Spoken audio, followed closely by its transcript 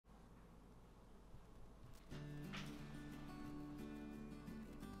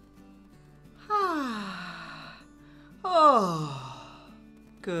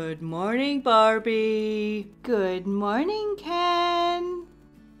Good morning, Barbie. Good morning, Ken.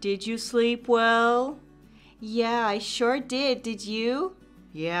 Did you sleep well? Yeah, I sure did. Did you?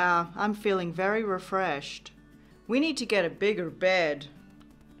 Yeah, I'm feeling very refreshed. We need to get a bigger bed.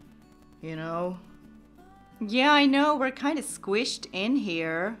 You know? Yeah, I know. We're kind of squished in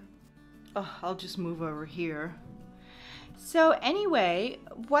here. Oh, I'll just move over here. So anyway,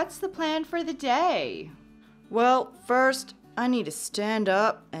 what's the plan for the day? Well, first, I need to stand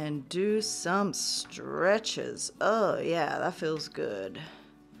up and do some stretches. Oh, yeah, that feels good.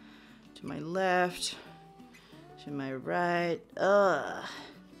 To my left, to my right. Ugh.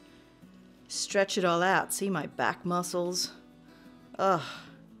 Stretch it all out. See my back muscles? Ugh.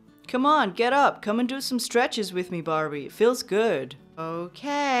 Come on, get up. Come and do some stretches with me, Barbie. It feels good.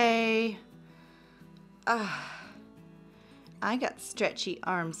 Okay. I got stretchy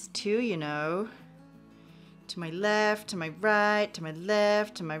arms too, you know. To my left, to my right, to my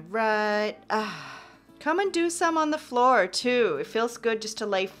left, to my right. Come and do some on the floor too. It feels good just to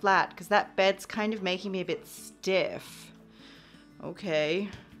lay flat because that bed's kind of making me a bit stiff. Okay.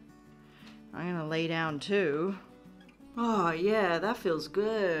 I'm gonna lay down too. Oh yeah, that feels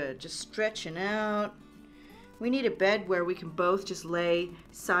good. Just stretching out. We need a bed where we can both just lay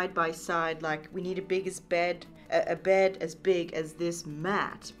side by side. Like we need a bed as big as this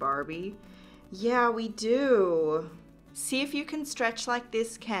mat, Barbie. Yeah, we do. See if you can stretch like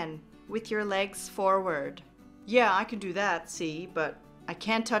this, Ken, with your legs forward. Yeah, I can do that, see, but I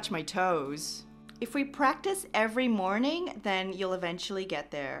can't touch my toes. If we practice every morning, then you'll eventually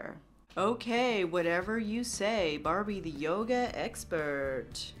get there. Okay, whatever you say, Barbie the yoga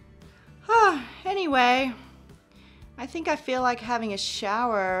expert. Anyway, I think I feel like having a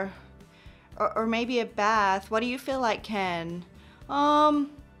shower or maybe a bath. What do you feel like, Ken?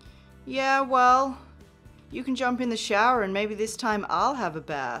 Yeah, well, you can jump in the shower and maybe this time I'll have a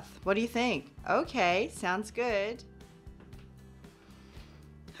bath. What do you think? Okay, sounds good.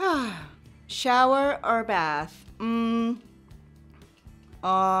 Shower or bath? Yeah,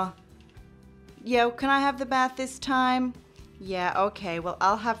 can I have the bath this time? Yeah, okay, well,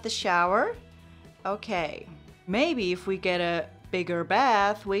 I'll have the shower. Okay. Maybe if we get a bigger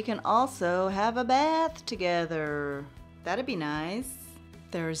bath, we can also have a bath together. That'd be nice.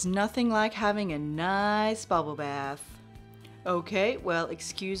 There's nothing like having a nice bubble bath. Okay, well,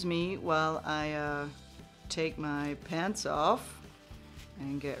 excuse me while I take my pants off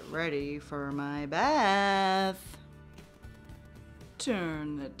and get ready for my bath.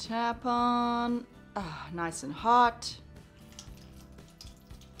 Turn the tap on. Nice and hot.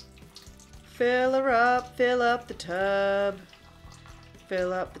 Fill her up, fill up the tub.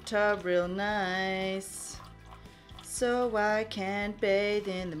 Fill up the tub real nice, so I can bathe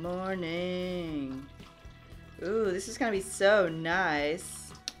in the morning. Ooh, this is gonna be so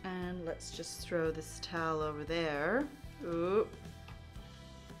nice. And let's just throw this towel over there. Ooh.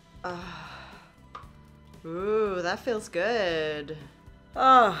 Ooh, that feels good.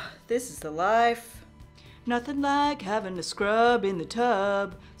 This is the life. Nothing like having to scrub in the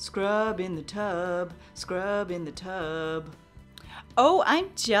tub, scrub in the tub, scrub in the tub. Oh,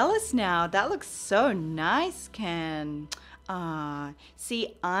 I'm jealous now. That looks so nice, Ken.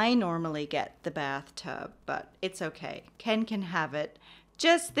 See, I normally get the bathtub, but it's okay. Ken can have it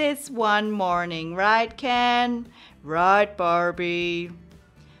just this one morning, right, Ken? Right, Barbie.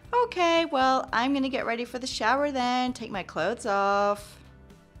 Okay, well, I'm gonna get ready for the shower then. Take my clothes off.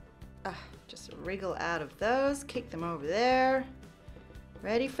 Just wriggle out of those, kick them over there.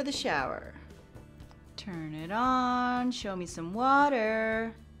 Ready for the shower. Turn it on, show me some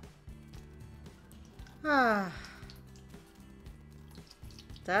water.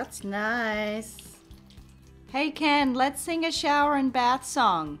 That's nice. Hey Ken, let's sing a shower and bath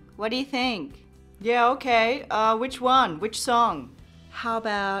song. What do you think? Yeah, okay. Which one? Which song? How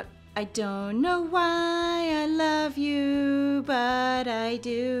about I don't know why I love you, but I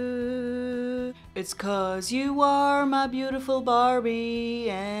do. It's 'cause you are my beautiful Barbie,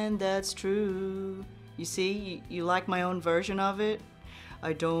 and that's true. You see, you like my own version of it?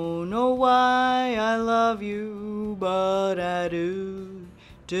 I don't know why I love you, but I do.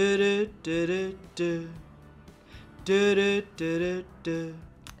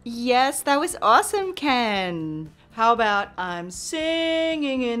 Yes, that was awesome, Ken. How about I'm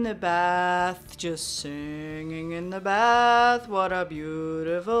singing in the bath, just singing in the bath. What a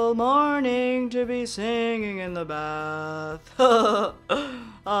beautiful morning to be singing in the bath.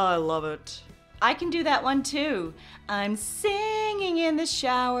 I love it. I can do that one too. I'm singing in the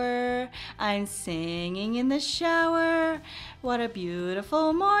shower. I'm singing in the shower. What a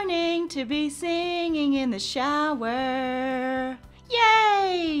beautiful morning to be singing in the shower.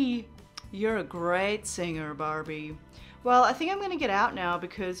 Yay! You're a great singer, Barbie. Well, I think I'm gonna get out now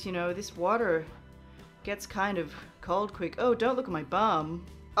because, you know, this water gets kind of cold quick. Oh, don't look at my bum.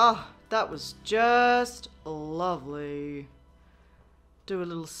 Oh, that was just lovely. Do a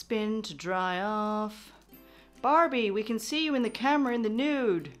little spin to dry off. Barbie, we can see you in the camera in the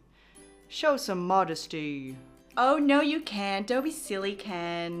nude. Show some modesty. Oh, no, you can't. Don't be silly,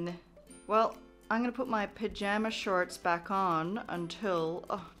 Ken. Well, I'm gonna put my pajama shorts back on until,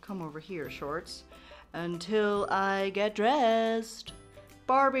 oh, come over here, shorts, until I get dressed.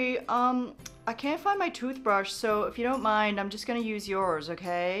 Barbie, I can't find my toothbrush, so if you don't mind, I'm just gonna use yours,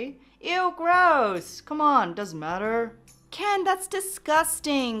 okay? Ew, gross! Come on, doesn't matter. Ken, that's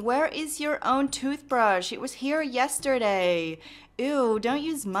disgusting. Where is your own toothbrush? It was here yesterday. Ew, don't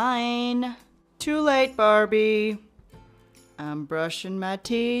use mine. Too late, Barbie. I'm brushing my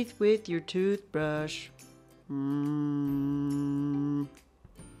teeth with your toothbrush.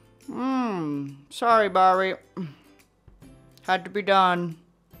 Sorry, Barbie. Had to be done.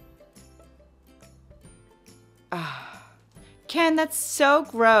 Ken, that's so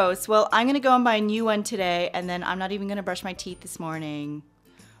gross. Well, I'm gonna go and buy a new one today, and then I'm not even gonna brush my teeth this morning.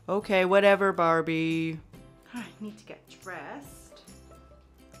 Okay, whatever, Barbie. I need to get dressed.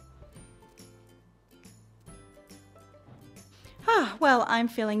 Well, I'm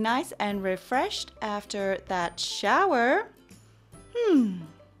feeling nice and refreshed after that shower. I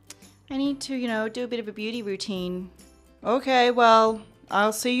need to, you know, do a bit of a beauty routine. Okay, well,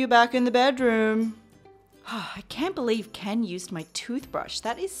 I'll see you back in the bedroom. I can't believe Ken used my toothbrush.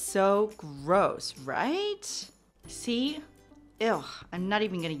 That is so gross, right? See? Ew, I'm not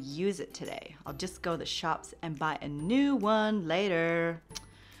even gonna use it today. I'll just go to the shops and buy a new one later.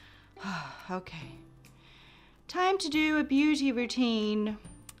 Okay. Time to do a beauty routine.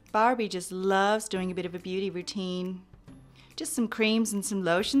 Barbie just loves doing a bit of a beauty routine. Just some creams and some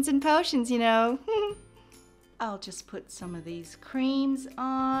lotions and potions, you know. I'll just put some of these creams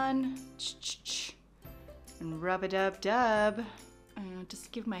on. And rub-a-dub-dub. And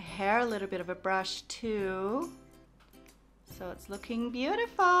just give my hair a little bit of a brush too. So it's looking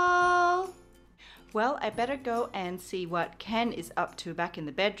beautiful. Well, I better go and see what Ken is up to back in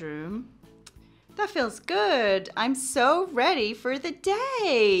the bedroom. That feels good. I'm so ready for the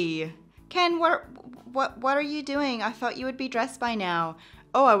day. Ken, what are you doing? I thought you would be dressed by now.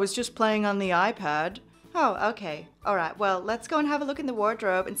 Oh, I was just playing on the iPad. Oh, okay. All right. Well, let's go and have a look in the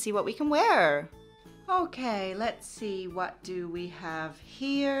wardrobe and see what we can wear. Okay, let's see. What do we have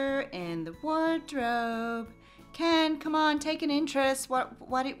here in the wardrobe? Ken, come on, take an interest. What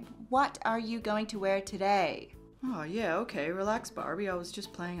are you going to wear today? Oh, yeah, okay. Relax, Barbie. I was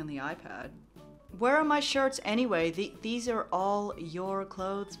just playing on the iPad. Where are my shirts anyway? These are all your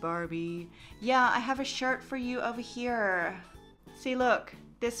clothes, Barbie. Yeah, I have a shirt for you over here. See, look,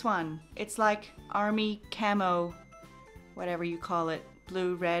 this one. It's like army camo, whatever you call it.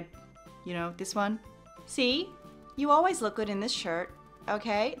 Blue, red, you know, this one. See? You always look good in this shirt.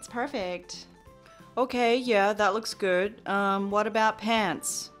 Okay, it's perfect. Okay, yeah, that looks good. What about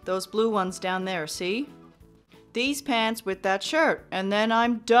pants? Those blue ones down there, see? These pants with that shirt, and then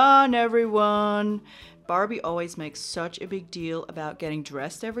I'm done, everyone. Barbie always makes such a big deal about getting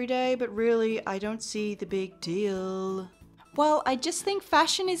dressed every day, but really, I don't see the big deal. Well, I just think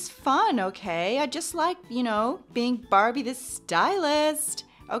fashion is fun, okay? I just like, you know, being Barbie the stylist.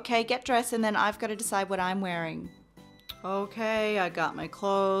 Okay, get dressed, and then I've got to decide what I'm wearing. Okay, I got my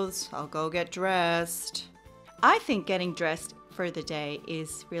clothes. I'll go get dressed. I think getting dressed for the day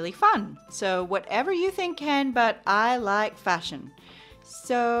is really fun. So whatever you think, Ken, but I like fashion.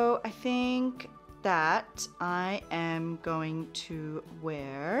 So I think that I am going to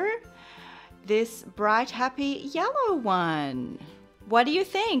wear this bright, happy yellow one. What do you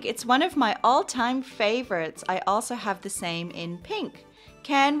think? It's one of my all-time favorites. I also have the same in pink.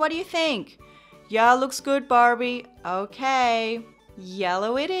 Ken, what do you think? Yeah, looks good, Barbie. Okay,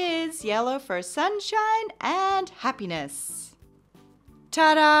 yellow it is. Yellow for sunshine and happiness.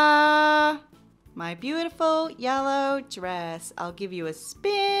 Ta-da! My beautiful yellow dress. I'll give you a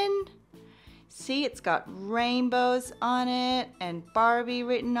spin. See, it's got rainbows on it and Barbie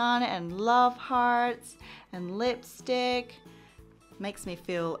written on it and love hearts and lipstick. Makes me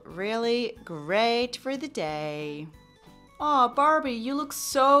feel really great for the day. Oh, Barbie, you look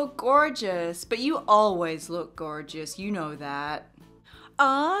so gorgeous, but you always look gorgeous. You know that.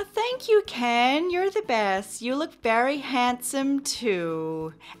 Aw, thank you, Ken. You're the best. You look very handsome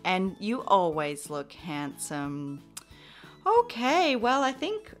too. And you always look handsome. Okay, well, I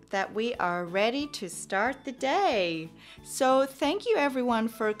think that we are ready to start the day. So thank you everyone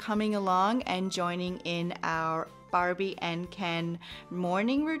for coming along and joining in our Barbie and Ken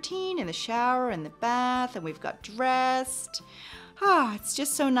morning routine in the shower and the bath, and we've got dressed. It's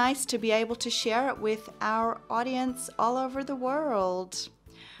just so nice to be able to share it with our audience all over the world.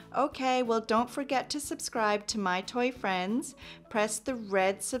 Okay, well, don't forget to subscribe to My Toy Friends. Press the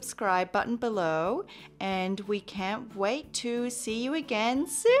red subscribe button below, and we can't wait to see you again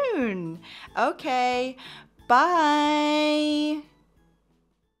soon. Okay, bye.